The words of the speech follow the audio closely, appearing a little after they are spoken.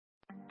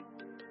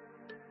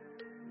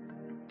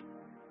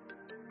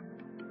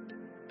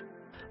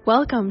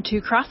Welcome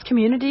to Cross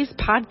Communities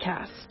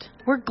Podcast.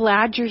 We're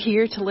glad you're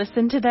here to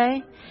listen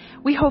today.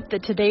 We hope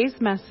that today's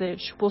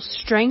message will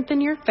strengthen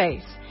your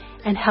faith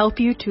and help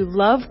you to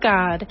love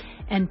God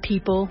and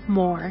people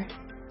more.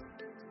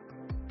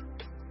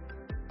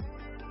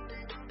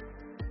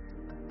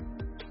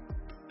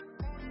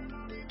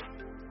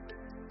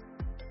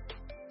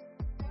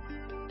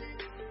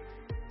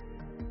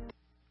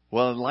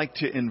 Well, I'd like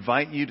to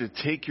invite you to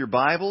take your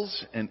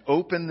Bibles and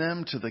open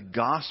them to the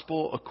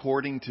Gospel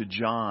according to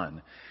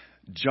John.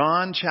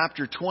 John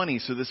chapter 20,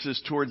 so this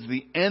is towards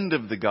the end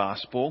of the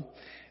Gospel,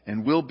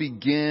 and we'll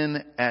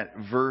begin at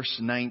verse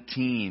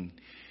 19.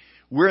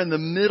 We're in the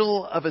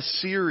middle of a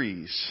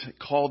series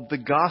called the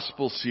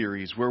Gospel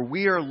Series, where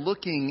we are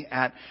looking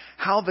at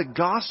how the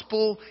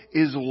Gospel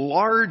is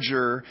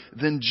larger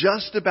than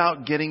just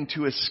about getting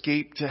to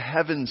escape to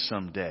heaven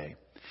someday.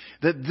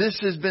 That this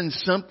has been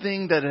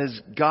something that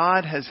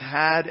God has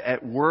had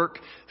at work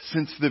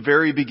since the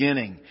very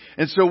beginning.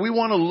 And so we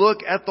want to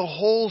look at the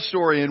whole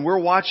story, and we're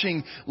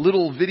watching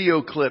little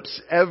video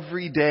clips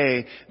every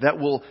day that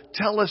will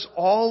tell us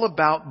all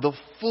about the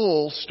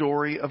full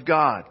story of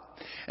God.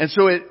 And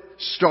so it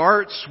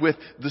starts with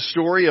the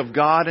story of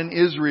God and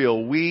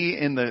Israel. We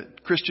in the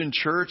Christian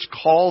church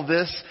call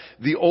this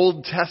the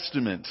Old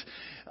Testament.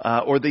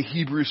 Or the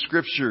Hebrew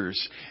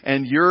Scriptures.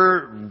 And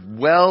you're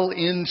well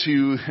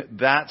into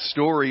that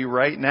story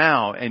right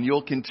now, and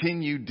you'll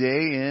continue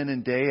day in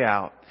and day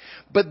out.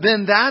 But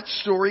then that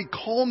story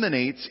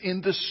culminates in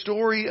the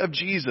story of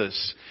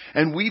Jesus.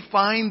 And we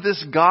find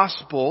this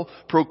gospel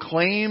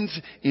proclaimed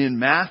in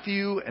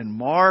Matthew and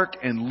Mark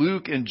and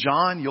Luke and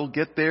John. You'll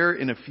get there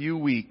in a few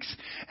weeks.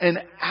 And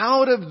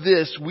out of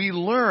this, we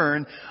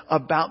learn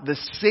about the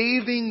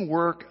saving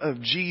work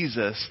of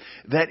Jesus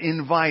that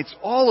invites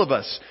all of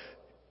us,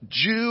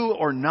 Jew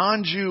or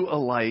non-Jew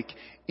alike,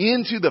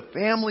 into the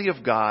family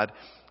of God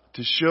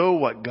to show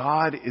what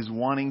God is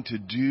wanting to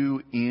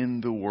do in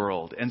the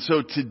world. And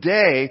so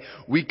today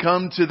we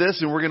come to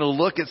this, and we're going to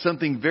look at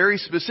something very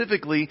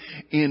specifically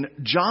in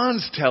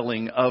John's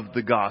telling of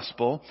the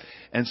gospel.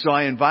 And so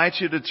I invite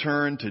you to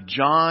turn to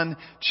John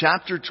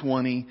chapter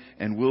 20,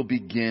 and we'll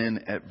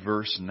begin at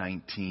verse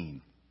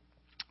 19.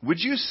 Would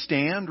you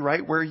stand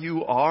right where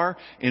you are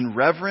in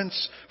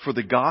reverence for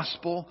the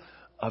gospel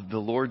of the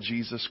Lord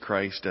Jesus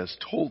Christ as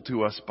told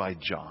to us by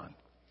John.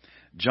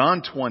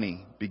 John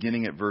 20,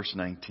 beginning at verse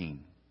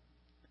 19.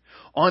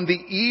 On the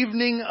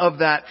evening of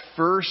that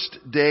first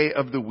day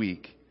of the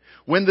week,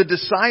 when the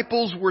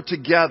disciples were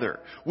together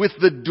with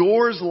the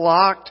doors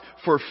locked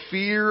for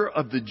fear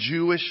of the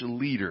Jewish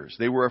leaders.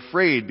 They were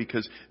afraid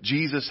because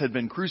Jesus had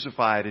been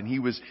crucified and he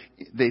was,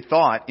 they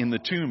thought, in the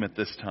tomb at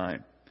this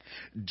time.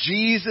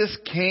 Jesus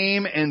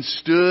came and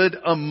stood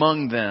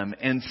among them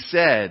and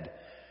said,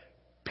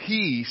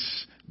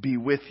 "Peace be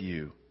with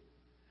you."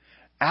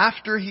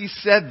 After he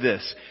said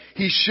this,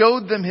 he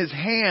showed them his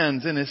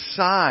hands and his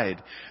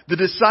side. The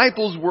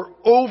disciples were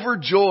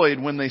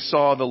overjoyed when they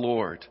saw the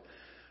Lord.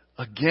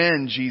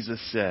 Again, Jesus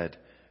said,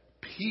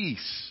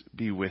 "Peace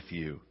be with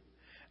you.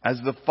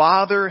 As the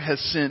Father has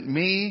sent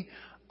me,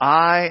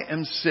 I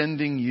am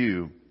sending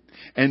you."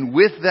 And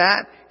with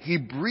that, he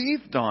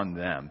breathed on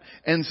them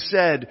and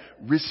said,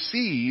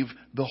 "Receive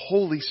the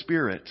Holy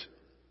Spirit.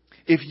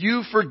 If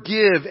you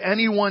forgive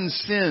anyone's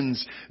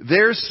sins,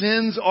 their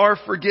sins are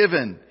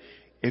forgiven.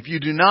 If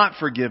you do not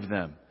forgive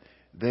them,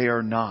 they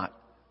are not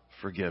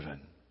forgiven."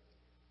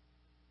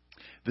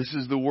 This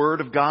is the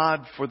word of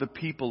God for the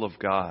people of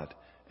God.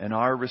 And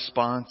our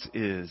response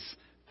is,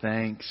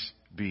 thanks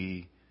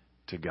be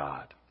to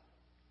God.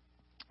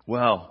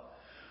 Well,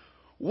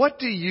 what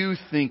do you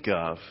think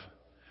of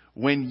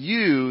when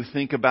you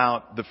think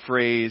about the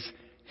phrase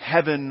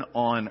heaven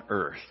on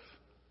earth?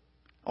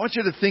 I want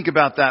you to think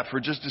about that for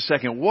just a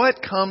second.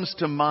 What comes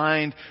to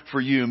mind for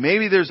you?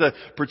 Maybe there's a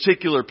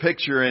particular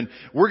picture, and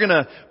we're going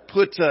to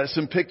put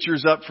some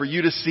pictures up for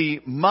you to see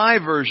my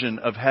version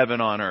of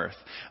heaven on earth.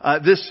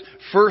 This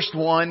first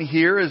one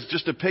here is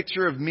just a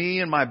picture of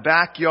me in my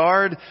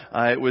backyard.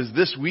 It was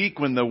this week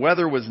when the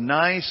weather was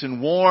nice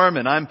and warm,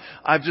 and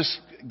I've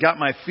just got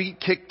my feet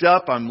kicked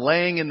up. I'm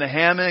laying in the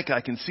hammock. I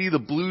can see the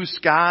blue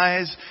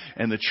skies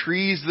and the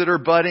trees that are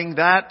budding.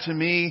 That, to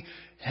me,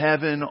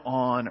 heaven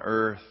on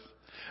earth.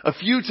 A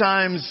few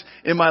times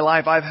in my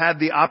life, I've had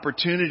the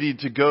opportunity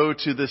to go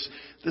to this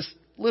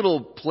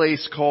little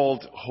place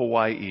called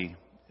Hawaii.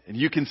 And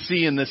you can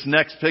see in this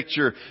next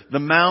picture the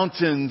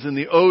mountains and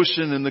the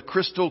ocean and the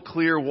crystal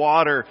clear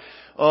water.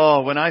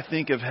 Oh, when I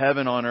think of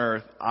heaven on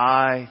earth,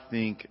 I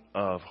think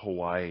of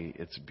Hawaii.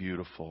 It's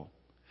beautiful.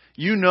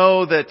 You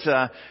know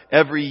that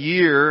every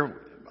year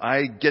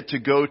I get to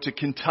go to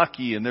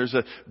Kentucky, and there's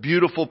a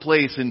beautiful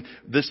place. In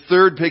this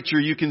third picture,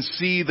 you can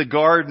see the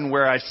garden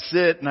where I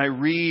sit and I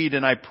read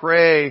and I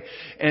pray,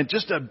 and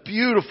just a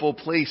beautiful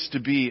place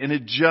to be. And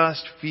it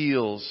just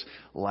feels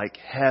like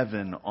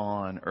heaven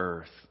on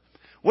earth.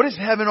 What is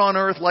heaven on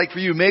earth like for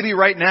you? Maybe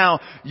right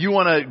now you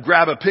want to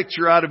grab a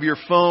picture out of your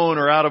phone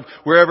or out of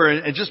wherever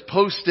and just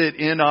post it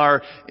in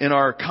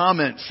our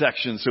comment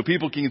section so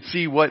people can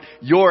see what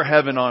your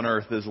heaven on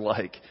earth is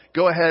like.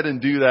 Go ahead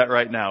and do that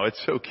right now.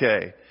 It's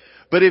okay.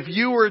 But if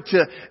you were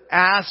to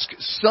ask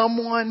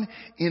someone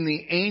in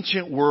the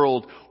ancient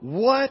world,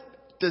 what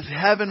does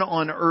heaven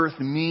on earth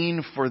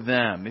mean for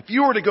them? If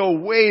you were to go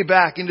way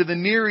back into the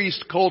Near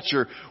East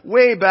culture,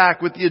 way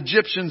back with the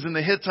Egyptians and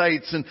the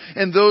Hittites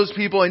and those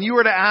people, and you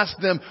were to ask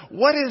them,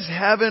 what is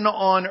heaven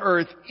on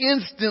earth?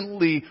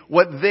 Instantly,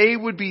 what they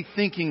would be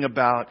thinking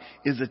about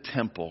is a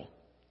temple.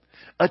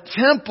 A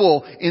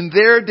temple in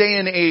their day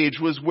and age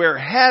was where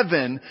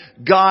heaven,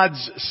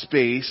 God's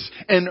space,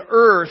 and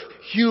earth,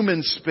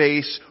 human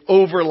space,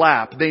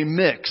 overlap. They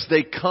mix.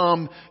 They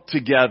come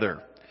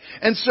together.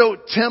 And so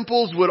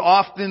temples would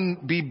often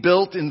be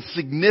built in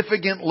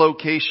significant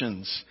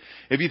locations.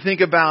 If you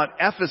think about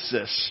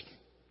Ephesus,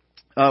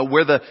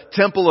 where the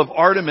temple of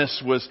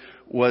Artemis was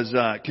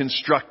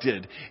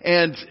constructed.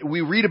 And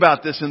we read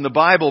about this in the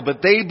Bible,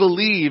 but they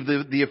believed,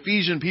 the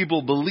Ephesian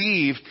people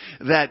believed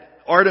that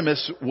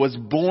Artemis was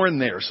born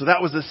there. So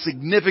that was a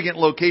significant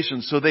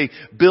location. So they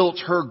built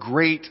her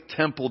great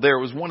temple there.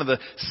 It was one of the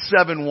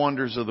 7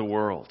 wonders of the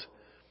world.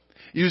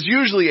 It was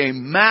usually a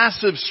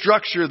massive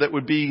structure that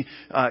would be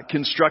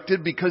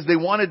constructed because they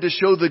wanted to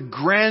show the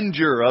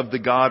grandeur of the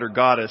god or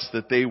goddess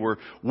that they were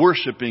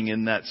worshiping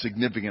in that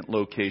significant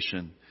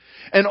location.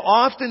 And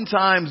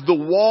oftentimes the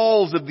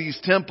walls of these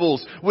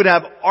temples would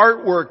have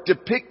artwork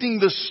depicting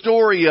the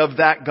story of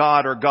that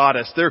god or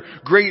goddess, their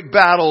great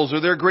battles or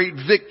their great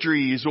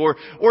victories, or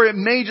it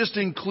may just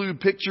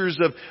include pictures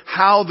of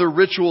how the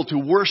ritual to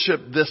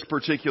worship this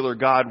particular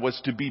god was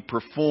to be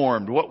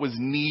performed, what was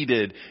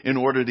needed in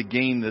order to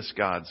gain this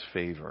god's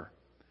favor.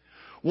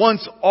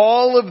 Once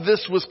all of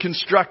this was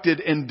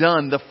constructed and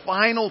done, the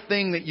final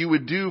thing that you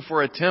would do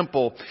for a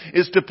temple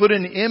is to put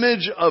an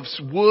image of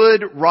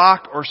wood,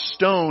 rock, or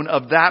stone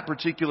of that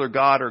particular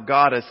god or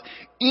goddess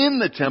in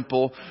the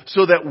temple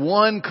so that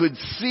one could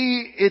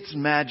see its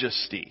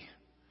majesty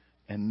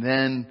and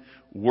then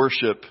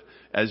worship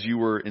as you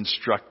were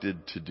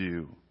instructed to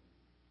do.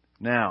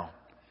 Now,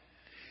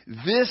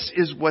 this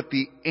is what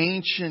the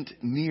ancient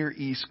Near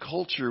East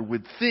culture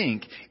would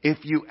think if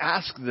you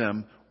ask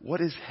them, what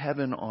is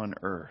heaven on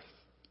earth?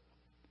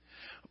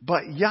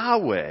 But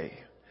Yahweh,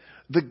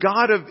 the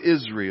God of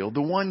Israel,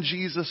 the one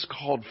Jesus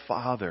called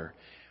Father,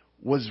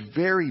 was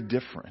very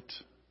different.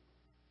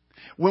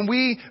 When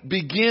we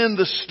begin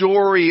the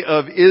story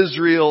of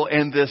Israel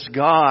and this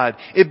God,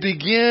 it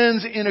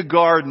begins in a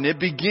garden. It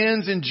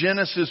begins in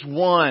Genesis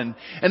 1.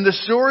 And the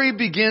story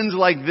begins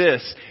like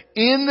this.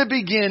 In the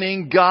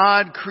beginning,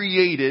 God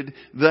created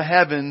the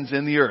heavens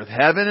and the earth.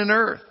 Heaven and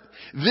earth.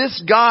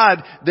 This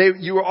God that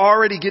you are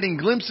already getting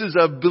glimpses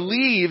of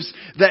believes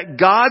that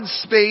God's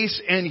space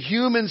and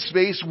human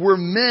space were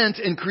meant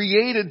and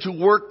created to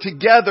work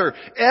together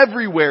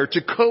everywhere,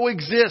 to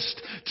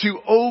coexist, to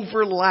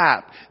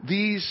overlap.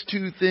 These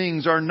two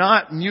things are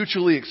not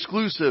mutually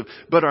exclusive,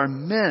 but are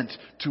meant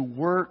to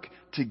work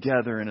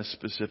together in a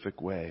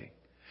specific way.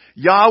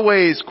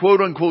 Yahweh's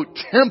quote-unquote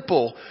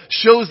temple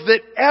shows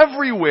that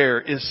everywhere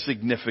is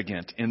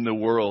significant in the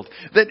world.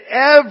 That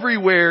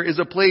everywhere is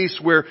a place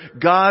where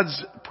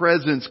God's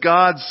presence,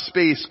 God's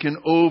space can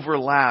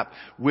overlap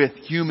with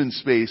human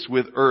space,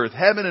 with earth.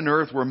 Heaven and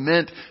earth were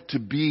meant to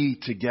be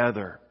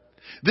together.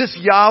 This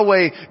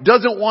Yahweh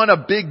doesn't want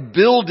a big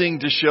building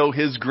to show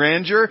His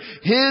grandeur.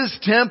 His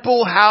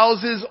temple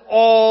houses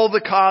all the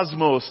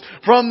cosmos,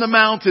 from the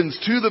mountains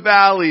to the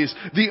valleys,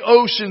 the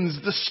oceans,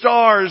 the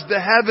stars,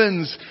 the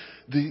heavens.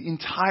 The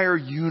entire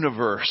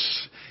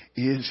universe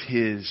is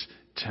His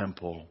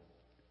temple.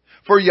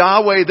 For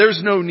Yahweh,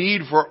 there's no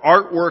need for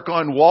artwork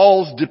on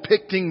walls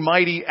depicting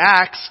mighty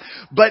acts,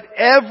 but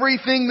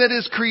everything that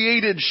is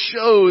created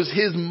shows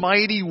His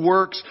mighty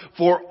works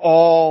for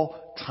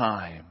all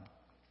time.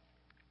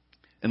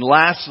 And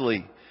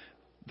lastly,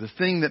 the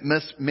thing that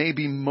may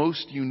be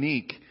most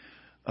unique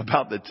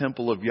about the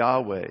temple of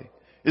Yahweh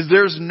is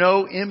there's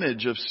no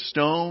image of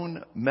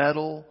stone,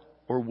 metal,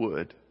 or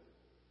wood.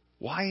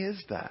 Why is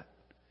that?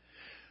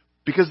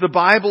 Because the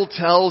Bible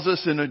tells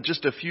us in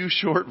just a few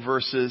short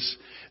verses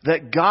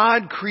that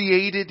God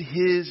created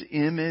His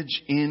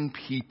image in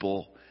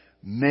people,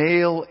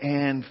 male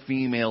and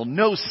female.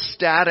 No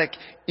static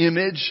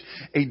image.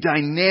 A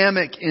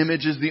dynamic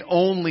image is the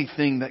only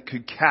thing that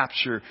could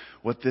capture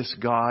what this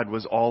God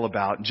was all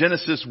about.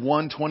 Genesis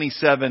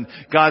 1:27,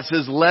 God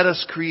says, "Let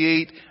us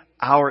create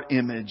our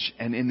image."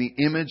 And in the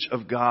image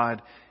of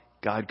God,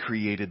 God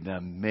created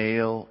them,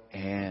 male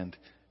and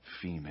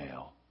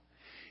female.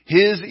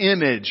 His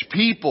image,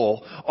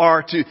 people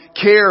are to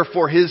care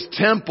for His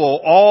temple,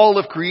 all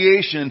of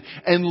creation,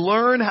 and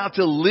learn how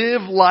to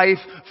live life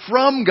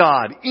from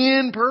God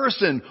in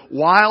person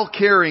while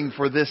caring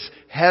for this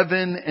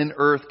heaven and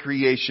earth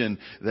creation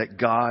that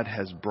God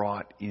has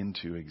brought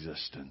into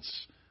existence.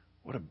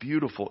 What a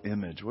beautiful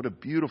image. What a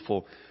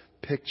beautiful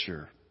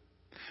picture.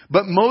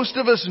 But most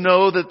of us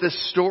know that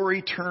this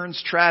story turns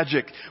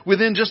tragic.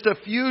 Within just a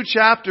few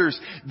chapters,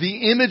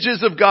 the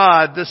images of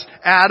God, this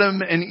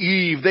Adam and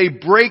Eve, they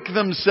break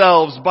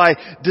themselves by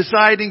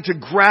deciding to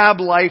grab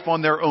life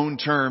on their own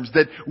terms.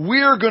 That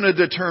we're going to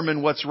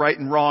determine what's right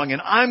and wrong,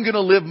 and I'm going to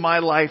live my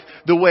life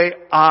the way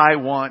I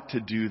want to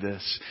do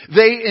this.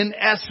 They, in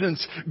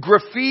essence,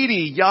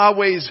 graffiti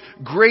Yahweh's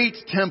great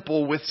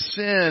temple with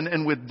sin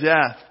and with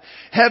death.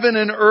 Heaven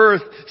and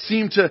earth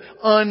seem to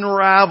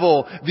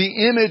unravel.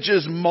 The image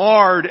is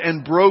marred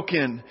and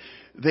broken.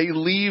 They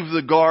leave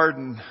the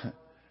garden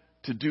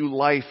to do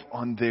life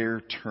on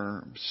their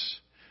terms.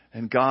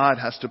 And God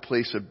has to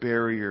place a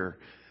barrier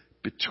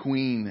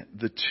between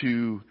the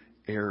two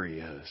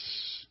areas.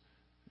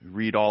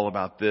 Read all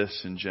about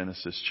this in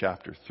Genesis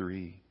chapter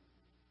 3.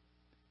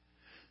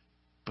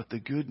 But the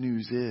good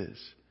news is,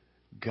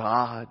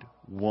 God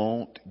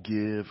won't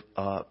give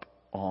up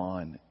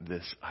on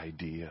this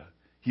idea.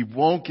 He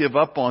won't give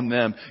up on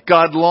them.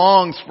 God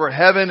longs for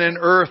heaven and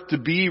earth to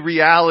be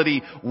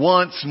reality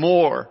once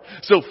more.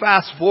 So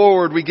fast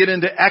forward, we get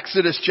into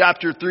Exodus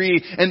chapter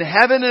 3, and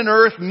heaven and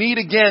earth meet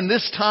again,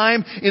 this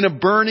time in a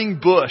burning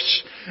bush.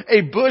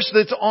 A bush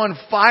that's on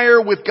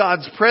fire with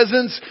God's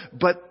presence,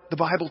 but the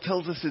Bible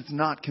tells us it's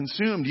not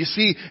consumed. You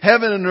see,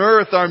 heaven and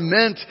earth are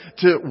meant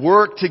to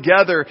work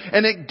together,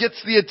 and it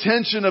gets the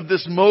attention of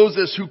this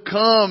Moses who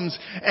comes,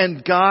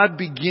 and God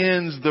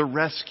begins the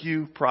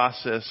rescue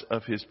process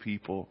of His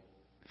people.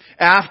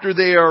 After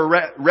they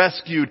are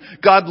rescued,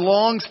 God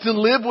longs to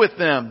live with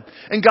them,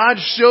 and God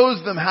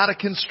shows them how to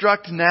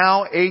construct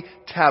now a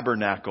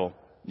tabernacle.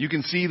 You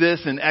can see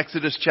this in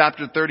Exodus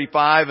chapter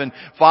 35 and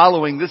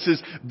following. This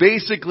is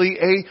basically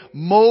a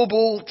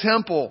mobile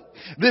temple.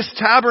 This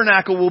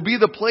tabernacle will be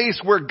the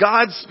place where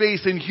God's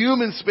space and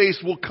human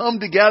space will come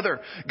together.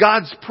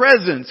 God's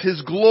presence,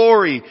 His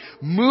glory,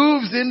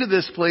 moves into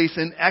this place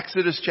in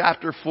Exodus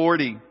chapter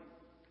 40.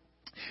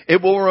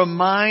 It will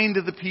remind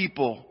the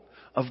people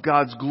of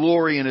God's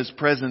glory and His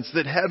presence,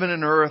 that heaven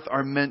and earth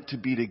are meant to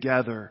be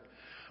together.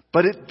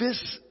 But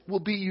this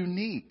will be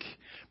unique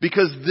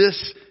because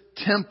this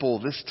temple,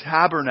 this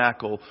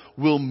tabernacle,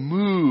 will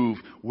move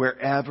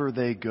wherever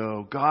they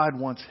go. God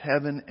wants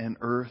heaven and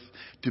earth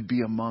to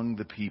be among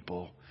the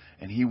people,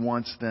 and He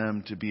wants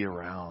them to be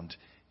around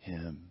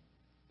Him.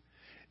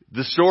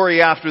 The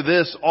story after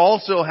this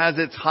also has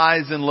its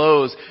highs and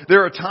lows.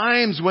 There are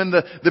times when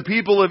the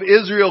people of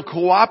Israel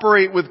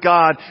cooperate with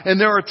God, and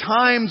there are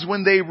times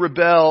when they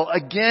rebel.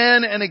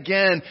 Again and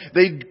again,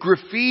 they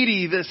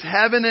graffiti this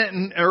heaven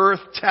and earth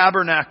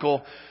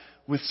tabernacle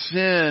with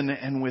sin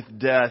and with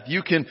death.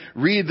 You can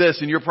read this,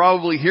 and you're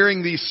probably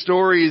hearing these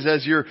stories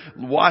as you're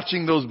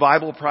watching those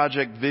Bible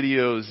Project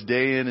videos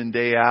day in and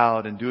day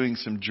out and doing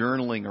some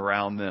journaling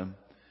around them.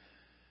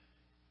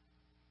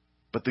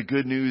 But the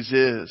good news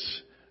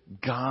is,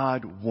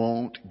 God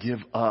won't give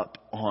up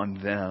on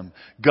them.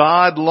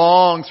 God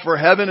longs for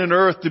heaven and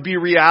earth to be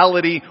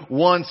reality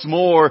once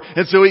more.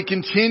 And so He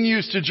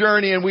continues to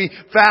journey, and we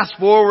fast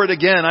forward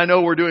again. I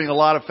know we're doing a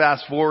lot of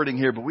fast forwarding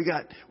here, but we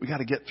got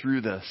to get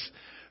through this.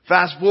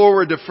 Fast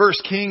forward to 1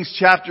 Kings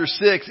chapter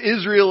 6.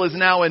 Israel is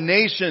now a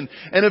nation,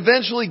 and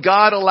eventually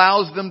God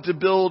allows them to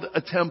build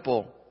a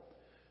temple.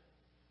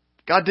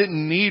 God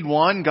didn't need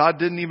one. God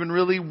didn't even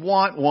really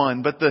want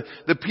one. But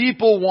the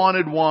people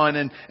wanted one.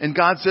 And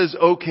God says,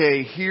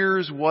 okay,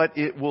 here's what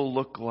it will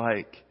look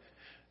like.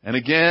 And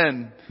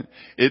again,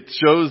 it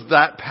shows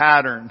that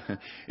pattern.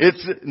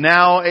 It's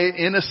now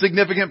in a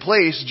significant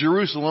place,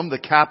 Jerusalem, the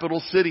capital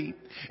city.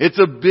 It's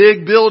a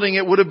big building.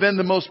 It would have been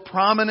the most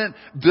prominent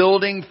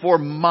building for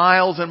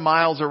miles and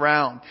miles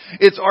around.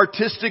 Its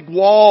artistic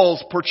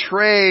walls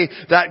portray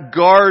that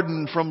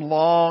garden from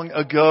long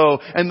ago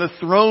and the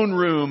throne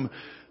room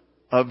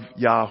of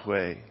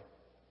Yahweh.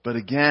 But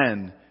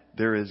again,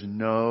 there is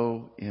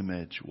no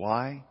image.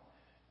 Why?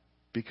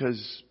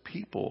 Because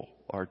people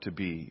are to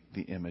be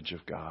the image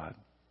of God.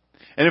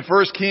 And in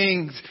 1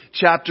 Kings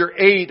chapter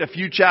 8, a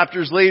few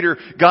chapters later,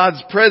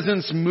 God's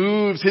presence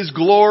moves, His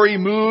glory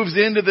moves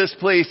into this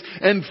place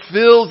and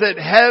fills it.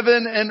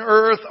 Heaven and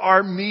earth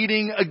are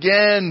meeting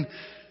again.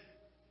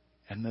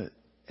 And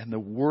the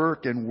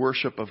work and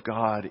worship of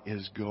God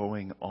is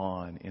going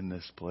on in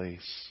this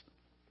place.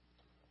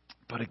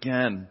 But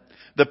again,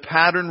 the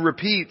pattern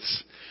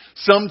repeats.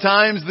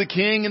 Sometimes the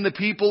king and the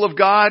people of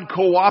God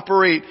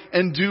cooperate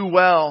and do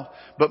well,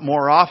 but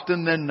more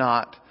often than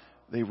not,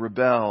 they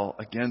rebel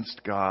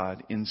against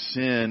God in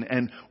sin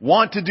and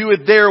want to do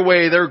it their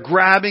way. They're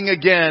grabbing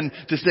again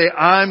to say,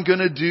 I'm going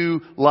to do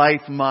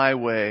life my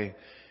way.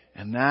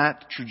 And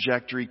that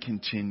trajectory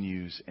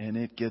continues, and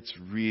it gets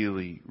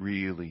really,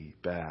 really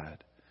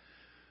bad.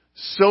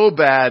 So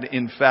bad,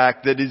 in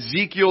fact, that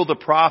Ezekiel the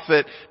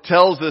prophet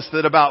tells us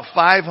that about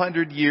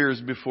 500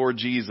 years before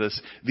Jesus,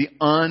 the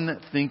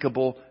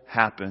unthinkable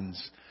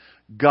happens.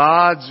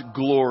 God's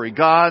glory,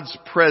 God's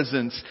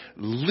presence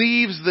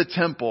leaves the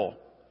temple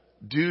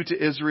due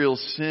to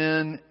Israel's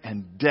sin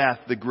and death,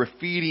 the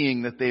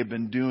graffitiing that they've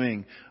been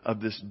doing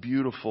of this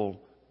beautiful,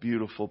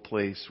 beautiful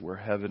place where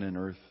heaven and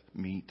earth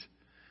meet.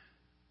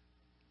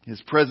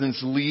 His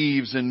presence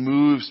leaves and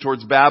moves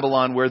towards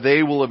Babylon, where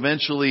they will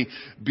eventually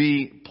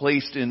be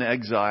placed in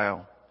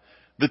exile.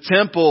 The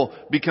temple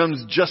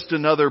becomes just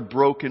another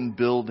broken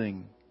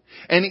building.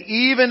 And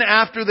even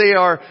after they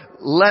are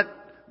let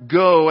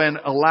go and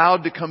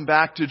allowed to come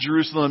back to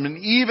Jerusalem, and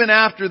even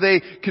after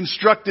they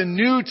construct a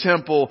new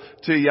temple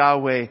to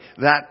Yahweh,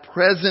 that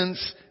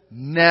presence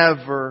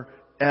never,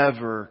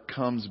 ever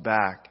comes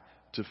back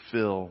to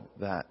fill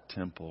that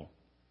temple.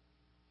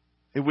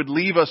 It would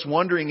leave us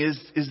wondering, is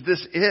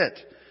this it?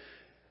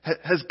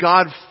 Has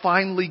God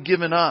finally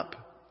given up?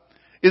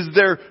 Is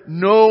there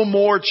no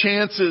more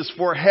chances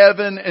for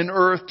heaven and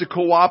earth to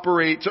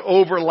cooperate, to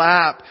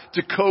overlap,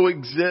 to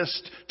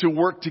coexist, to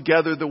work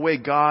together the way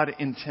God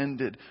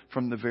intended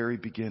from the very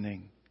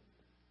beginning?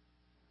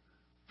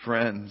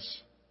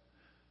 Friends,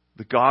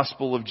 the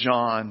Gospel of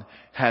John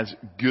has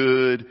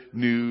good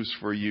news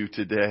for you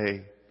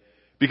today.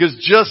 Because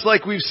just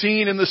like we've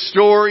seen in the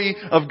story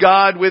of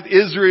God with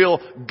Israel,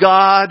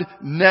 God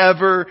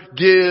never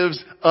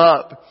gives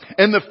up.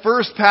 And the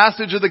first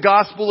passage of the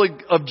Gospel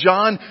of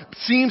John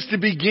seems to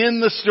begin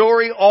the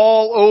story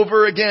all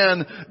over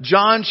again.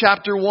 John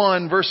chapter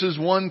 1, verses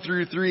 1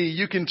 through 3.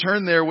 You can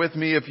turn there with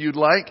me if you'd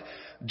like.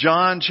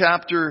 John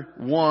chapter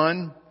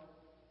 1,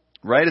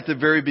 right at the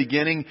very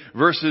beginning,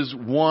 verses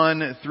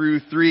 1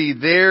 through 3.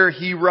 There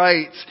he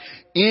writes,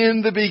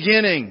 "In the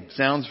beginning,"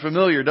 sounds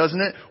familiar,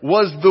 doesn't it?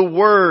 "Was the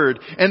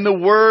Word, and the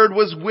Word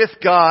was with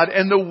God,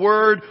 and the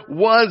Word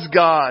was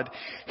God.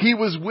 He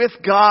was with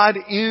God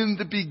in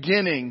the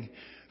beginning.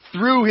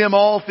 Through Him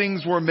all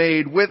things were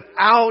made.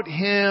 Without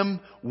Him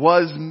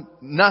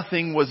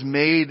nothing was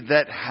made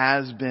that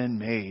has been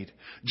made."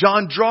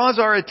 John draws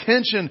our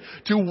attention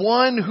to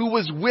one who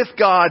was with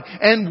God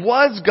and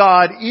was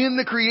God in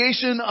the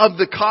creation of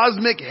the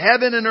cosmic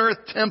heaven and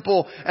earth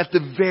temple at the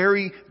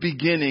very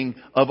beginning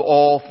of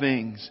all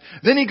things.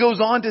 Then he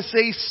goes on to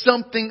say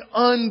something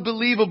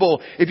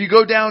unbelievable. If you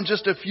go down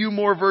just a few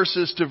more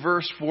verses to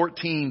verse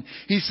 14,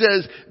 he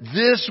says,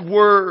 "This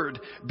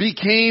Word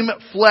became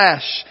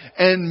flesh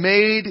and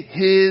made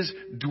His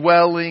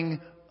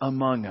dwelling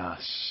among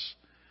us."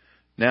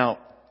 Now,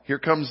 here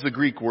comes the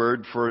Greek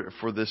word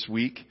for this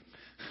week.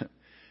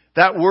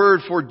 That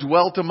word for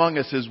dwelt among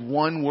us is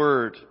one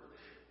word.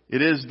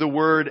 It is the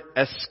word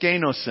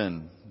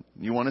eskenosin.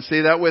 You want to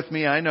say that with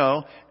me? I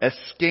know.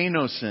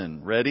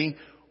 Eskenosin. Ready?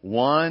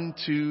 1,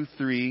 2,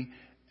 3.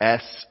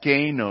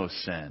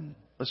 Eskenosin.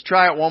 Let's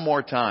try it one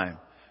more time.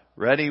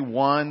 Ready?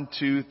 1,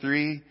 2,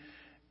 3.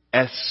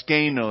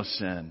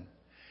 Eskenosin.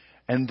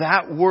 And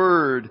that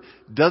word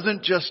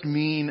doesn't just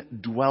mean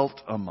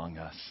dwelt among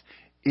us.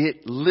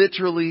 It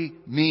literally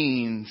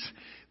means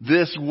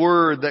this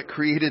Word that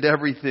created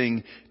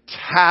everything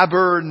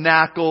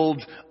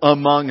tabernacled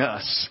among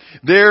us.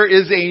 There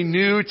is a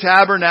new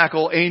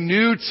tabernacle, a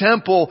new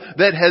temple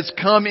that has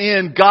come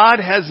in. God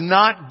has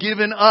not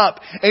given up.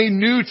 A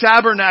new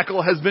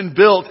tabernacle has been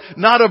built.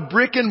 Not of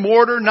brick and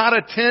mortar, not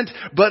a tent,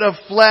 but of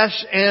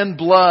flesh and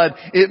blood.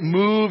 It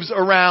moves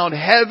around.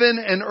 Heaven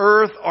and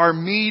earth are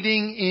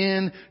meeting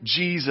in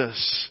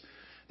Jesus.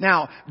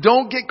 Now,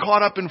 don't get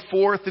caught up in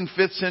 4th and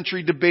 5th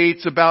century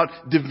debates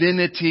about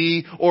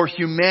divinity or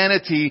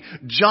humanity.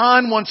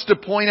 John wants to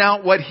point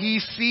out what he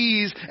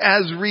sees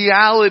as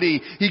reality.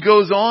 He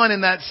goes on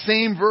in that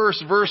same verse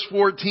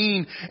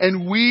 14,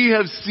 "And we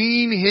have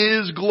seen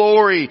His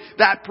glory."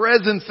 That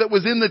presence that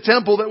was in the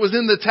temple, that was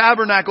in the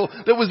tabernacle,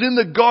 that was in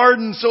the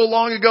garden so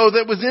long ago,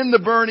 that was in the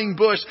burning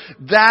bush.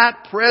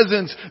 That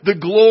presence, the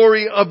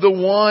glory of the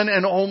one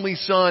and only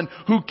Son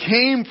who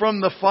came from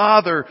the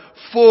Father,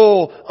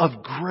 full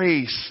of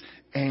grace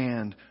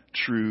and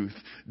truth.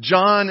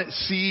 John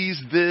sees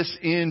this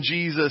in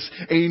Jesus.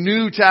 A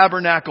new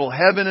tabernacle,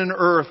 heaven and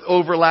earth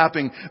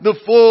overlapping. The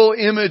full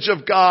image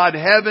of God,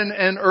 heaven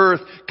and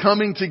earth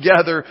coming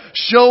together,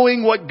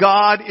 showing what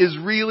God is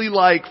really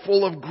like,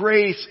 full of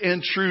grace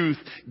and truth,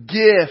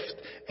 gift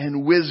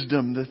and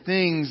wisdom, the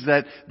things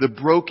that the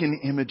broken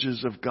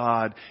images of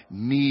God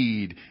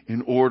need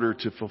in order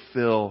to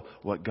fulfill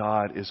what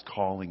God is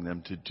calling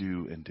them to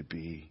do and to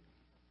be.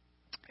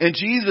 And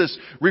Jesus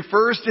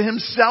refers to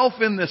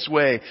Himself in this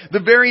way. The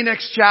very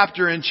next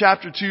chapter, in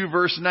chapter 2,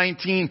 verse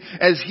 19,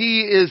 as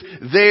He is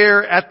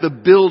there at the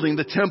building,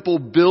 the temple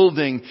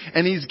building,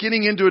 and He's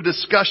getting into a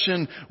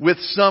discussion with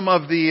some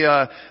of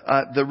the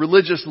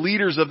religious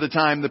leaders of the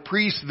time, the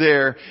priests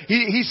there.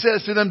 He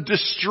says to them,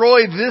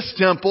 "Destroy this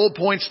temple,"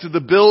 points to the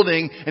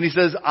building, and He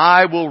says,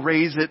 "I will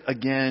raise it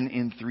again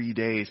in 3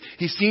 days."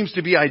 He seems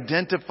to be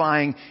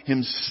identifying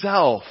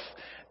Himself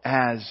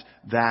as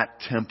that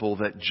temple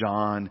that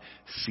John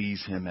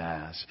sees Him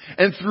as.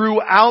 And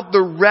throughout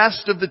the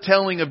rest of the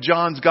telling of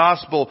John's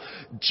Gospel,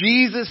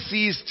 Jesus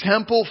sees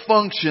temple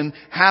function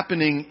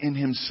happening in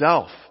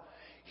Himself.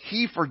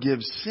 He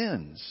forgives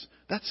sins.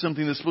 That's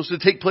something that's supposed to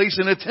take place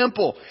in a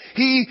temple.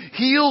 He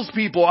heals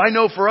people. I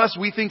know for us,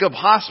 we think of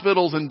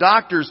hospitals and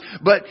doctors,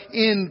 but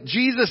in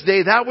Jesus'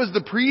 day, that was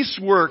the priest's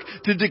work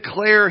to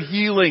declare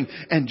healing.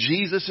 And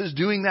Jesus is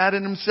doing that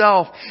in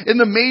himself. In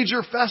the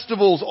major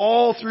festivals,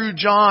 all through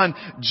John,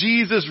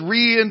 Jesus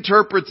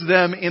reinterprets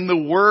them in the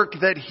work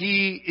that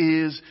he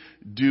is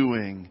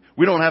doing.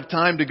 We don't have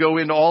time to go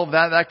into all of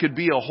that. That could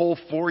be a whole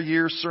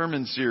 4-year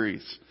sermon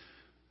series.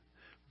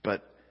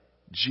 But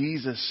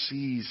Jesus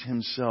sees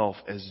himself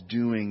as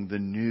doing the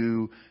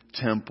new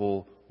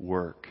temple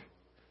work.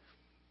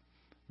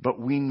 But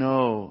we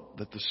know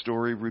that the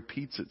story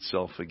repeats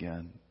itself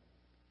again.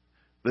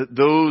 That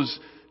those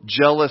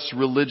jealous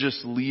religious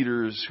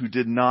leaders who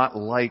did not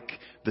like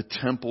the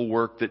temple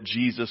work that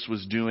Jesus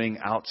was doing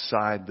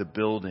outside the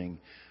building,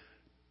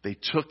 they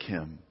took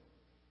him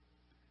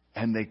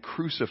and they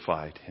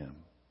crucified him.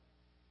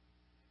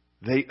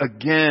 They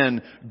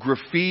again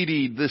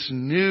graffitied this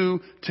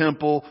new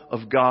temple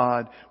of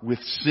God with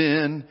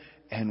sin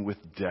and with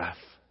death.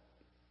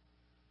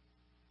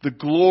 The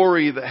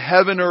glory, the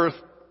heaven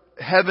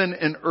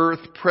and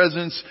earth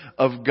presence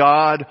of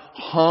God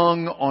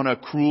hung on a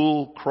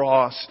cruel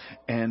cross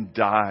and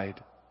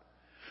died.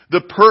 The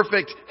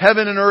perfect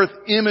heaven and earth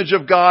image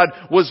of God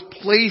was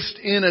placed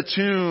in a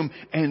tomb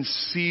and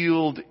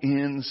sealed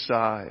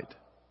inside.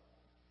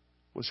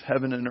 Was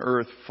heaven and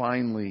earth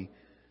finally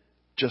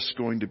just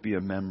going to be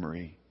a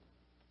memory?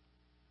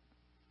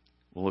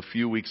 Well, a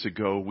few weeks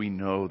ago, we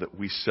know that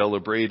we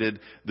celebrated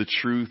the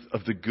truth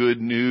of the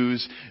good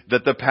news,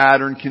 that the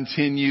pattern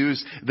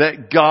continues,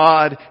 that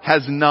God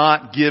has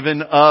not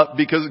given up,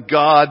 because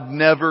God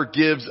never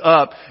gives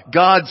up.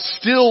 God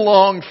still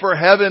longed for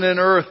heaven and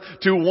earth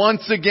to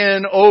once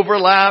again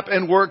overlap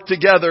and work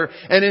together.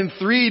 And in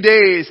 3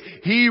 days,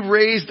 He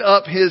raised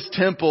up His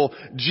temple.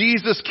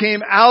 Jesus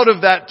came out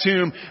of that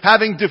tomb,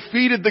 having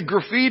defeated the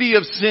graffiti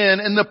of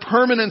sin and the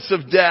permanence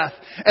of death.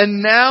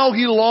 And now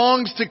He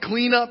longs to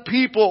clean up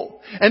people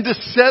and to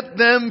set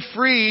them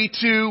free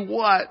to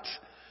what?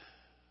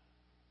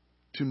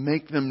 To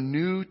make them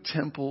new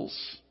temples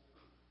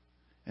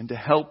and to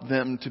help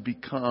them to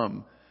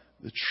become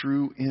the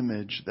true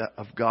image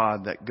of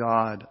God that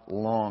God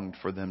longed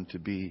for them to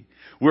be.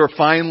 We're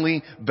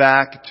finally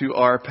back to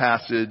our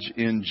passage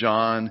in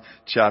John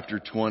chapter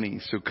 20.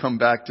 So come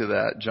back to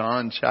that.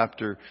 John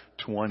chapter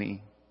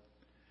 20.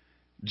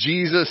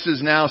 Jesus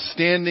is now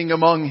standing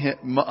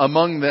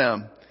among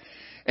them,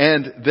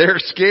 and they're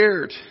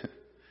scared.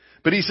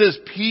 But He says,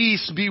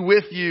 "Peace be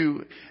with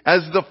you.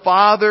 As the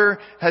Father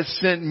has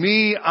sent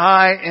me,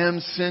 I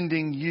am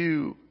sending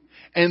you."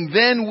 And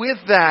then with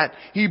that,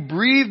 He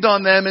breathed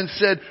on them and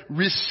said,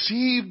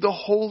 "Receive the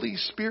Holy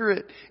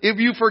Spirit. If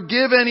you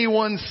forgive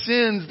anyone's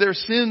sins, their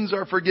sins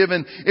are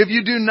forgiven. If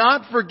you do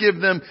not forgive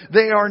them,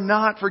 they are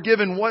not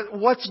forgiven."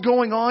 What's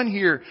going on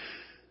here?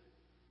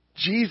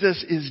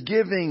 Jesus is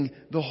giving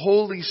the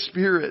Holy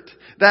Spirit,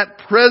 that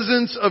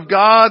presence of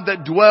God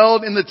that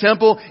dwelled in the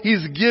temple.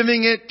 He's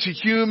giving it to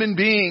human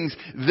beings.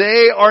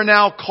 They are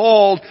now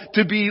called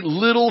to be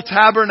little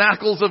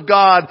tabernacles of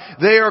God.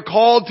 They are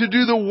called to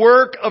do the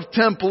work of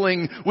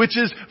templing, which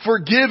is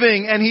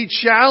forgiving. And He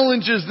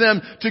challenges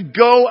them to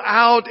go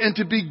out and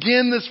to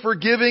begin this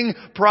forgiving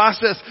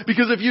process.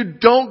 Because if you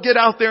don't get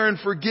out there and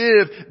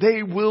forgive,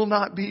 they will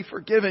not be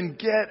forgiven.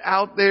 Get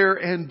out there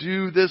and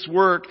do this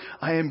work.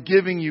 I am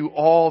giving you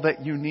all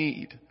that you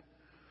need.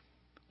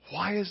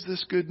 Why is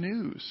this good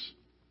news?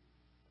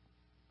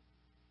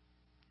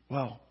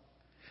 Well,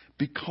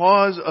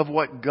 because of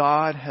what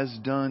God has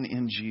done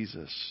in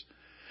Jesus.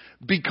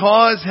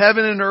 Because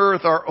heaven and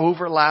earth are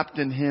overlapped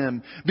in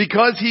Him.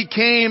 Because He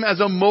came as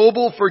a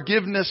mobile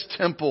forgiveness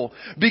temple.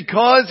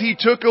 Because He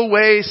took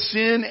away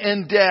sin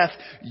and death.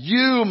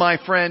 You, my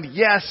friend,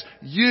 yes,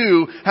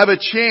 you have a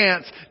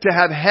chance to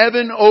have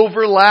heaven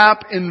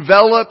overlap,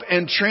 envelop,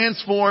 and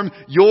transform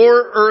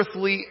your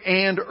earthly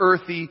and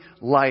earthy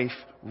life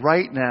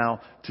right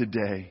now,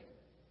 today.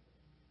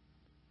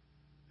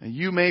 And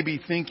you may be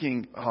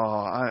thinking,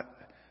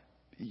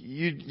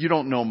 you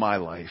don't know my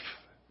life.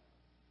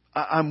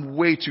 I'm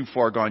way too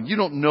far gone. You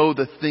don't know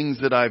the things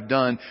that I've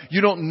done.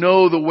 You don't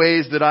know the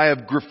ways that I have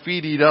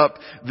graffitied up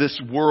this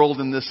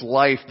world and this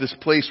life, this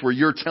place where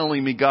you're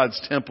telling me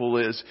God's temple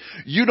is.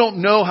 You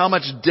don't know how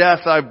much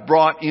death I've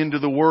brought into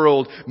the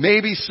world.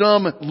 Maybe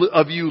some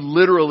of you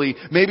literally,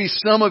 maybe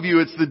some of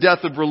you it's the death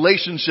of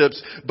relationships.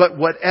 But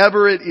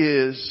whatever it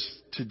is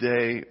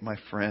today, my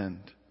friend,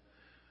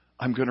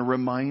 I'm going to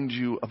remind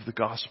you of the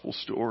gospel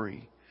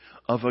story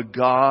of a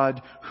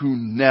God who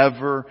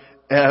never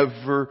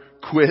ever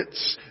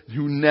quits,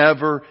 who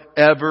never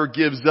ever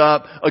gives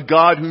up, a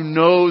God who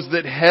knows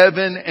that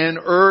heaven and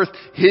earth,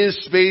 His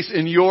space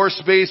and your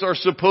space are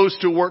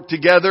supposed to work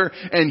together,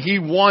 and He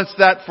wants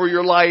that for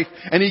your life,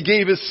 and He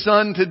gave His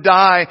Son to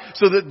die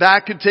so that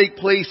that could take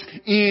place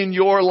in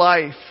your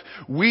life.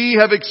 We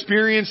have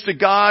experienced a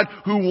God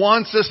who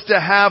wants us to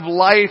have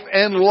life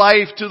and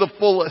life to the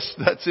fullest.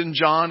 That's in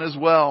John as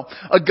well.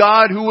 A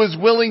God who was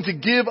willing to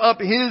give up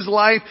His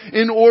life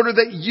in order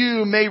that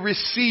you may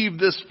receive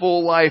this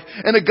full life.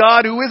 And a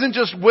God who isn't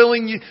just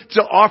willing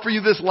to offer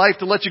you this life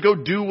to let you go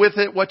do with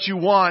it what you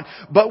want,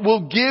 but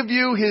will give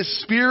you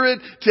His Spirit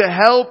to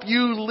help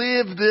you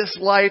live this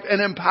life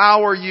and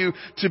empower you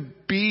to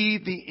be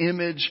the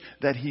image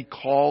that He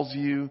calls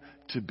you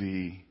to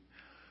be.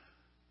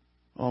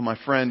 Oh, my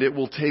friend, it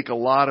will take a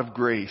lot of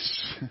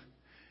grace,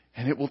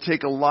 and it will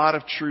take a lot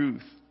of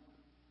truth.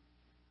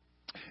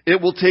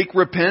 It will take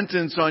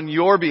repentance on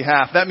your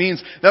behalf. That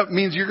means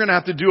you're going to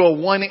have to do a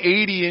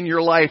 180 in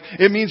your life.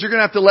 It means you're going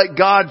to have to let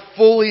God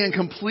fully and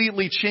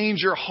completely change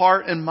your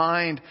heart and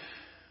mind.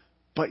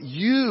 But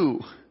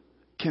you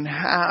can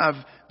have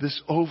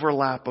this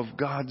overlap of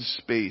God's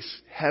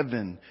space,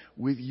 heaven,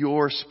 with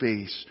your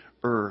space,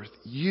 earth.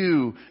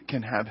 You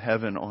can have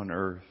heaven on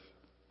earth.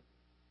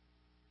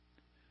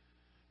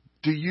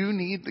 Do you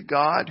need the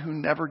God who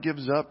never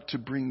gives up to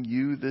bring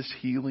you this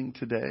healing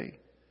today?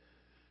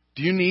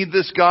 Do you need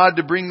this God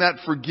to bring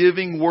that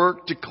forgiving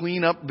work to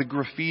clean up the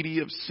graffiti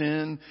of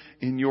sin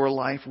in your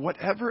life?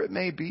 Whatever it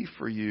may be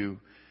for you,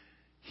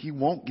 He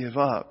won't give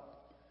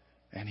up,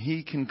 and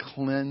He can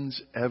cleanse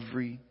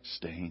every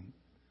stain.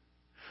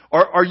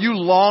 Are you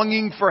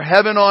longing for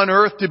heaven on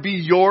earth to be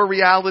your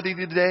reality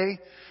today?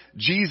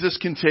 Jesus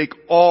can take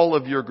all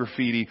of your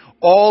graffiti,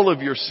 all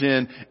of your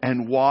sin,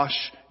 and wash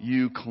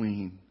you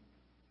clean.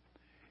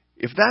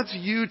 If that's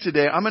you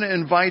today, I'm going to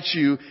invite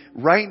you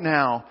right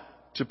now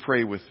to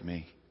pray with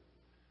me.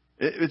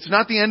 It's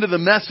not the end of the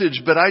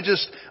message, but I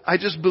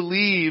just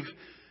believe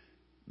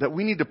that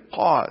we need to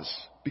pause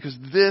because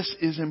this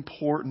is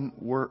important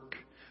work.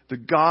 The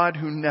God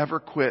who never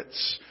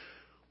quits,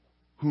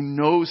 who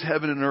knows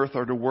heaven and earth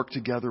are to work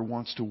together,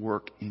 wants to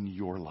work in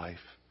your life.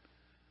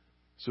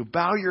 So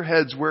bow your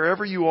heads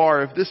wherever you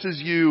are. If this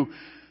is you,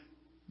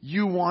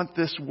 you want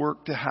this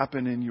work to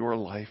happen in your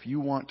life.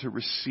 You want to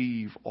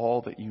receive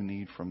all that you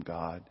need from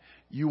God.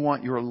 You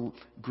want your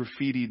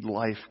graffitied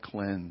life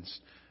cleansed.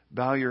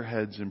 Bow your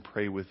heads and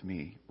pray with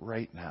me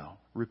right now.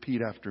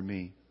 Repeat after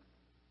me.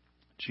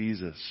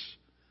 Jesus,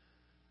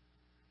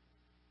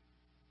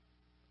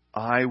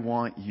 I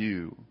want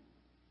you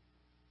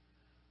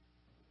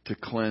to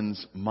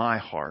cleanse my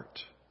heart.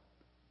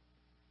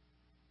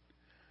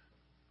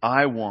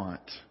 I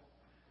want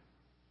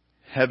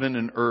heaven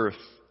and earth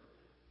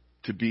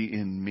to be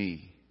in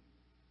me.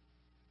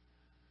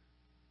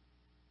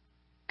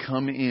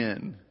 Come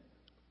in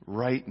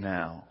right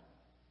now.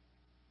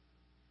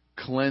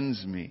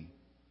 Cleanse me.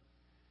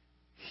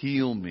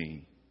 Heal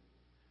me.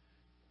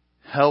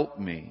 Help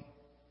me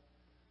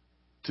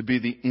to be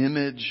the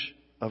image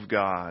of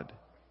God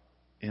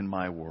in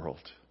my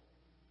world.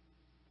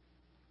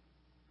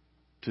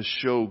 To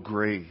show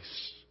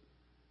grace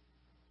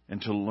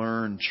and to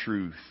learn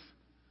truth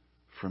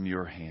from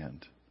your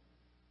hand.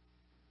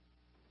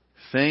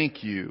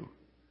 Thank you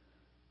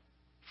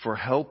for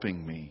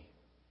helping me.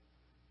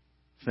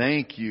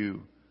 Thank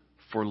you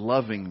for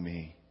loving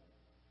me.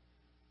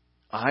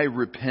 I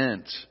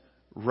repent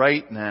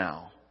right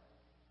now.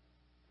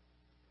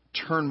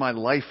 Turn my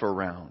life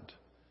around.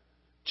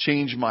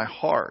 Change my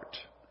heart.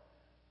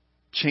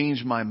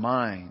 Change my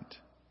mind.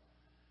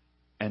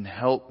 And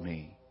help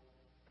me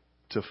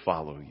to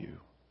follow you.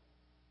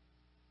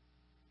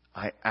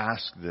 I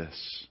ask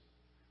this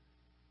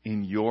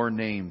in your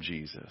name,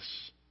 Jesus.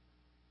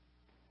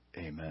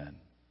 Amen.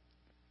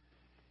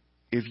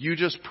 If you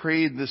just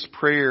prayed this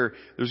prayer,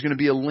 there's going to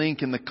be a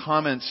link in the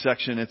comments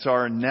section. It's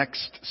our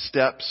next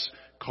steps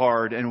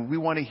card. And we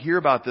want to hear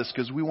about this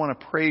because we want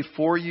to pray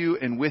for you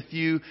and with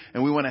you.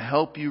 And we want to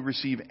help you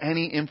receive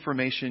any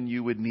information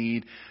you would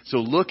need. So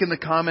look in the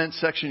comments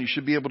section. You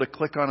should be able to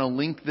click on a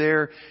link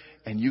there.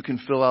 And you can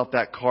fill out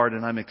that card,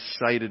 and I'm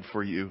excited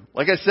for you.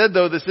 Like I said,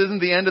 though, this isn't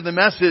the end of the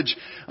message.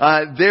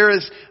 There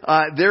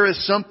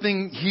is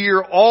something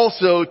here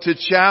also to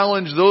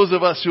challenge those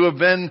of us who have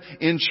been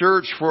in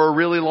church for a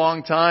really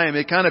long time.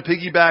 It kind of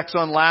piggybacks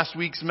on last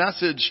week's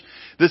message.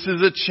 This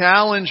is a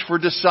challenge for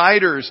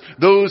deciders,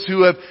 those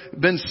who have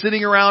been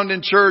sitting around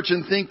in church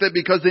and think that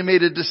because they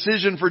made a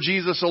decision for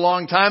Jesus a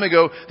long time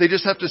ago, they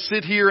just have to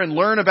sit here and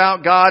learn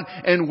about God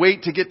and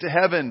wait to get to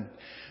heaven.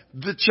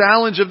 The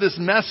challenge of this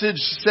message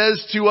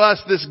says to us,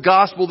 this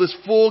gospel, this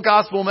full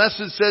gospel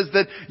message says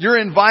that you're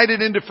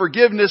invited into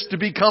forgiveness to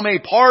become a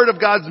part of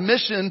God's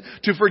mission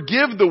to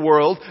forgive the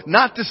world,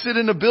 not to sit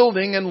in a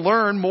building and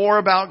learn more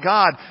about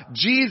God.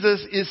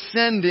 Jesus is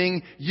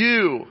sending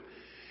you.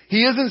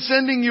 He isn't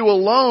sending you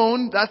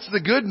alone. That's the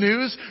good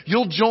news.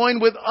 You'll join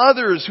with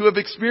others who have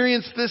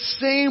experienced this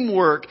same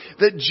work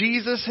that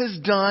Jesus has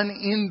done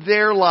in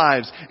their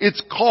lives.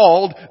 It's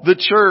called the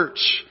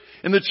church.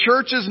 And the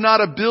church is not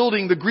a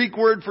building. The Greek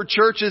word for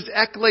church is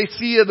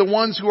ekklesia, the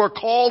ones who are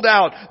called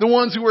out, the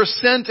ones who are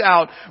sent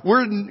out.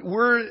 We're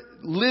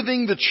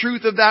living the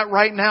truth of that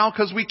right now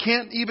because we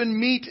can't even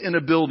meet in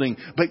a building.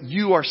 But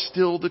you are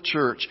still the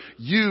church.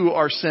 You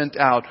are sent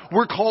out.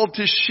 We're called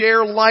to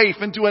share life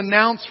and to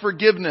announce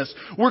forgiveness.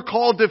 We're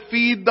called to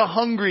feed the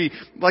hungry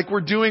like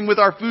we're doing with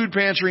our food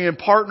pantry and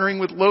partnering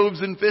with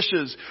Loaves and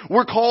Fishes.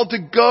 We're called to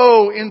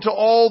go into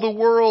all the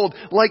world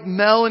like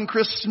Mel and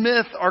Chris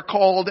Smith are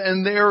called,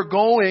 and they're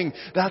going.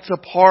 That's a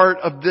part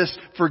of this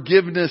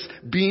forgiveness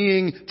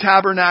being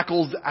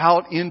tabernacles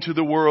out into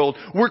the world.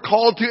 We're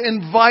called to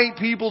invite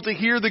people to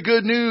hear the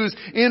good news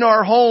in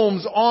our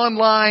homes,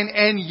 online,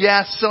 and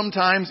yes,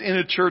 sometimes in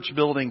a church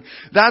building.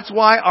 That's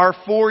why our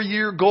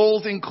 4-year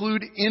goals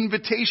include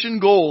invitation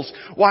goals.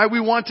 Why we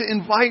want to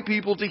invite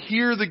people to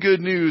hear the good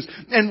news,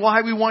 and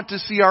why we want to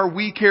see our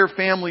We Care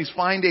families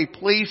find a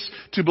place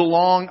to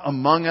belong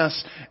among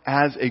us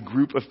as a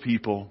group of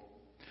people.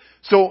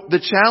 So the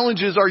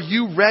challenge is, are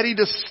you ready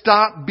to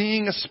stop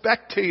being a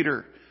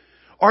spectator?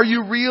 Are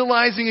you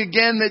realizing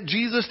again that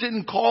Jesus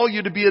didn't call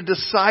you to be a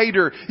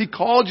decider? He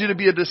called you to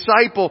be a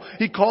disciple.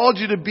 He called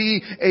you to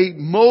be a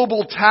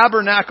mobile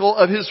tabernacle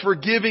of His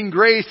forgiving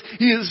grace.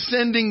 He is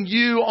sending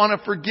you on a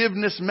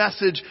forgiveness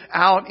message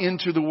out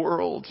into the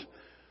world.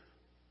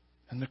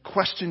 And the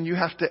question you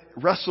have to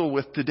wrestle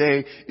with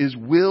today is,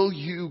 will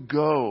you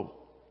go?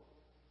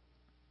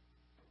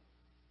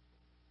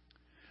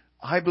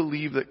 I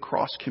believe that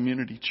Cross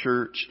Community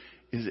Church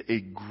is a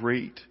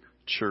great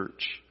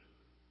church.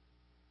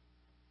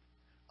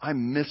 I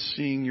miss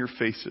seeing your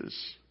faces.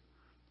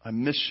 I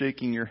miss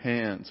shaking your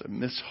hands. I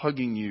miss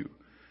hugging you.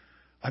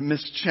 I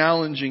miss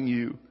challenging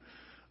you.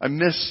 I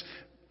miss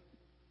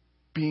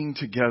being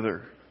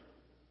together.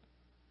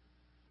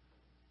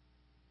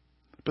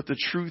 But the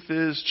truth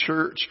is,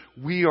 church,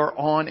 we are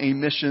on a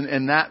mission,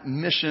 and that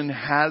mission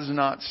has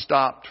not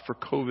stopped for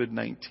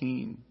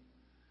COVID-19.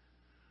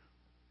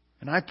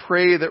 And I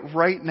pray that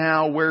right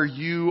now, where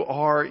you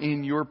are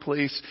in your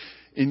place,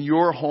 in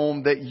your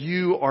home, that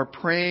you are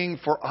praying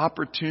for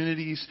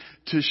opportunities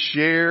to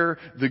share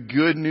the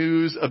good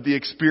news of the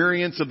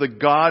experience of the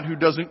God who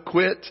doesn't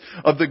quit,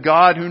 of the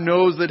God who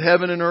knows that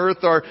heaven and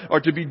earth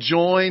are to be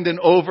joined and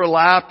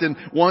overlapped and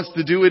wants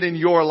to do it in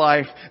your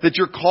life. That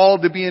you're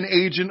called to be an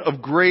agent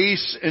of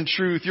grace and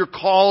truth. You're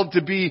called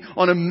to be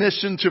on a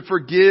mission to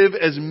forgive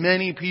as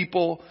many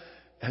people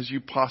as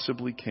you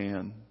possibly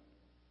can.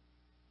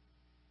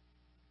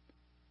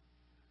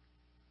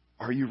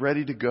 Are you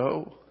ready to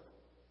go?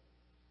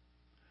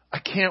 I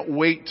can't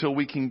wait till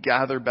we can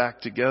gather back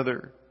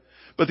together.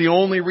 But the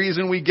only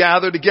reason we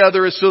gather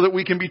together is so that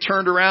we can be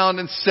turned around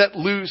and set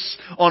loose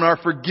on our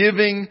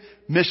forgiving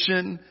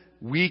mission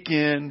week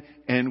in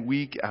and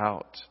week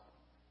out,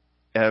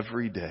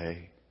 every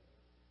day.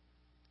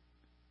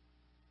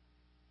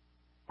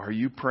 Are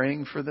you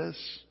praying for this?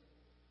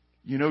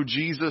 You know,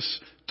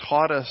 Jesus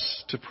taught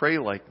us to pray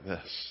like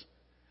this.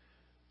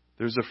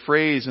 There's a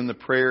phrase in the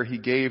prayer He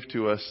gave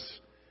to us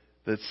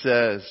that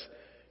says,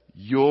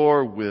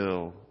 "Your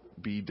will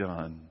be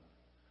done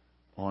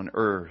on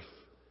earth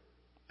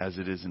as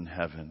it is in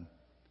heaven."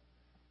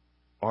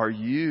 Are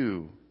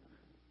you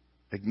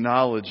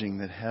acknowledging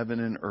that heaven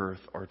and earth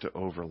are to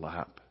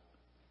overlap?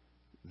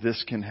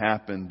 This can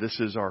happen. This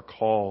is our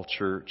call,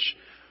 church.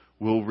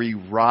 Will we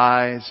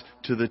rise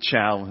to the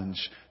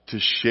challenge to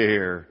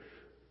share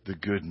the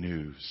good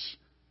news,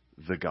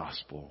 the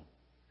gospel?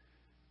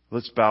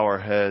 Let's bow our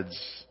heads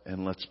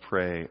and let's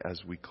pray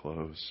as we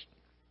close.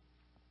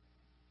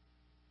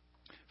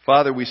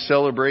 Father, we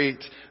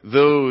celebrate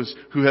those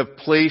who have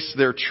placed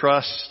their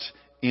trust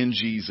in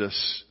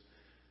Jesus.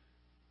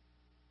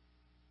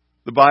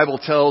 The Bible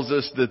tells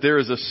us that there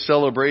is a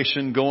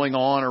celebration going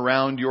on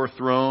around your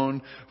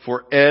throne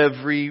for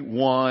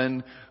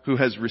everyone who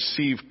has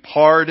received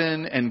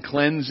pardon and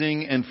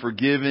cleansing and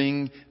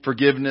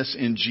forgiveness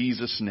in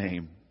Jesus'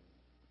 name.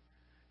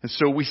 And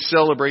so we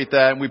celebrate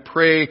that, and we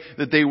pray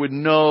that they would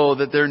know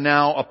that they're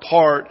now a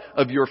part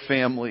of your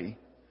family.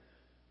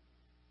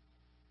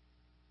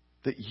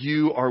 That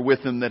you are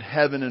with them, that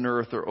heaven and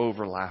earth are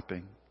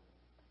overlapping.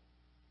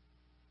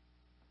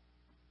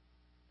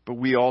 But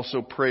we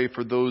also pray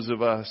for those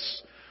of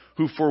us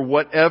who, for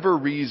whatever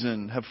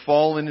reason, have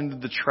fallen into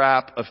the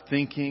trap of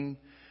thinking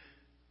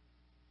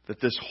that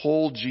this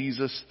whole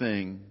Jesus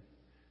thing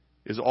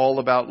is all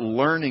about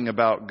learning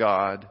about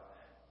God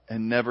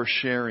and never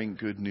sharing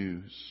good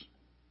news.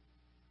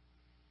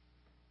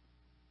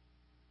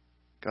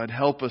 God,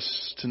 help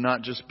us to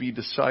not just be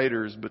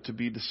deciders, but to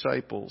be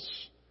disciples.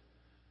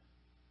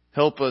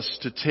 Help us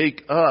to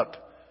take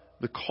up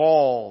the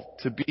call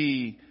to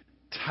be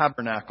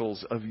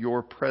tabernacles of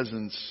your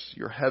presence,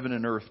 your heaven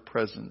and earth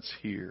presence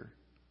here.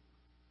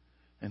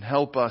 And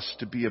help us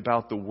to be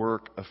about the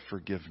work of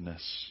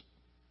forgiveness.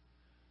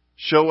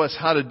 Show us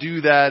how to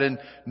do that in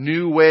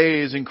new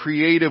ways, in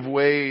creative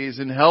ways,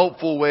 in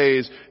helpful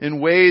ways,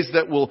 in ways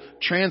that will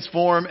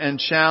transform and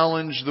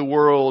challenge the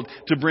world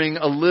to bring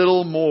a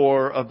little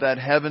more of that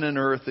heaven and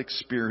earth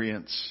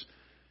experience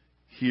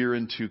here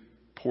into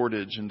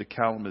Portage, into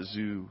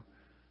Kalamazoo,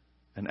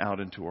 and out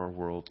into our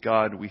world.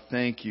 God, we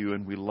thank you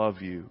and we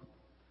love you.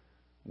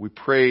 We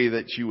pray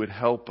that you would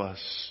help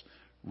us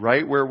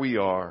right where we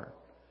are,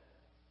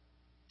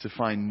 to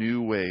find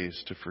new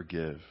ways to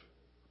forgive.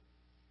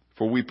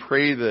 For we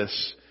pray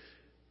this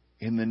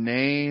in the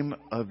name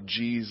of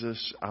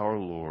Jesus, our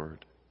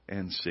Lord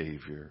and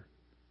Savior.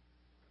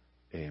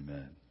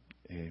 Amen.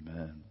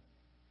 Amen.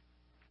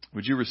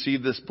 Would you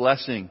receive this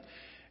blessing?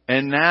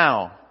 And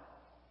now,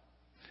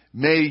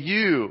 may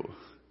you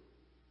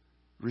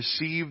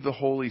receive the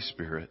Holy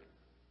Spirit.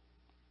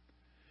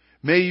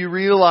 May you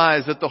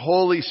realize that the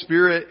Holy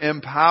Spirit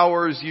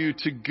empowers you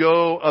to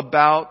go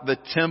about the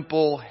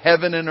temple,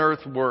 heaven and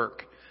earth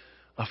work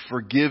of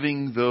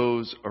forgiving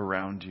those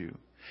around you.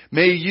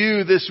 May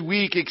you this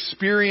week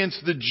experience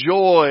the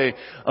joy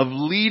of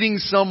leading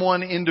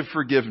someone into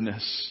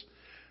forgiveness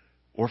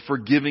or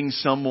forgiving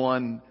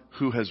someone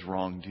who has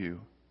wronged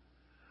you.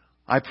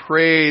 I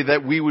pray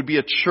that we would be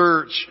a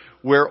church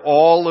where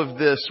all of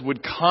this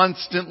would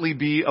constantly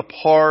be a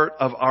part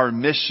of our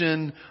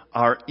mission,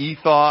 our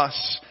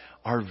ethos,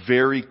 our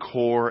very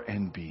core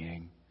and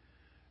being.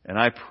 And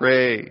I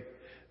pray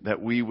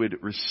that we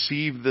would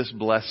receive this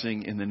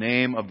blessing in the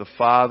name of the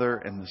Father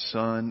and the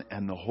Son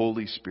and the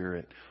Holy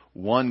Spirit,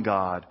 one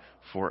God,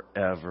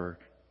 forever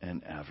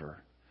and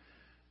ever.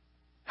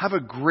 Have a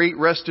great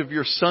rest of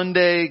your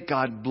Sunday.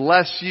 God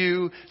bless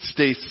you.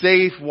 Stay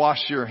safe.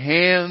 Wash your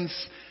hands.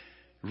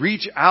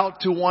 Reach out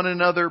to one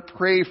another.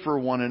 Pray for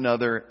one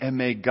another. And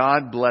may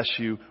God bless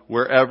you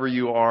wherever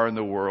you are in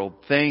the world.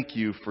 Thank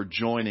you for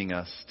joining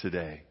us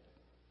today.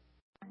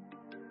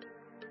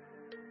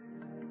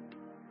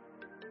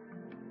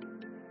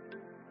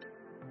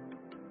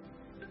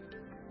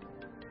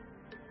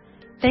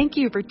 Thank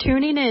you for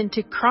tuning in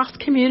to Cross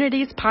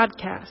Communities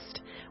Podcast.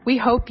 We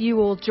hope you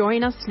will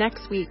join us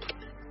next week.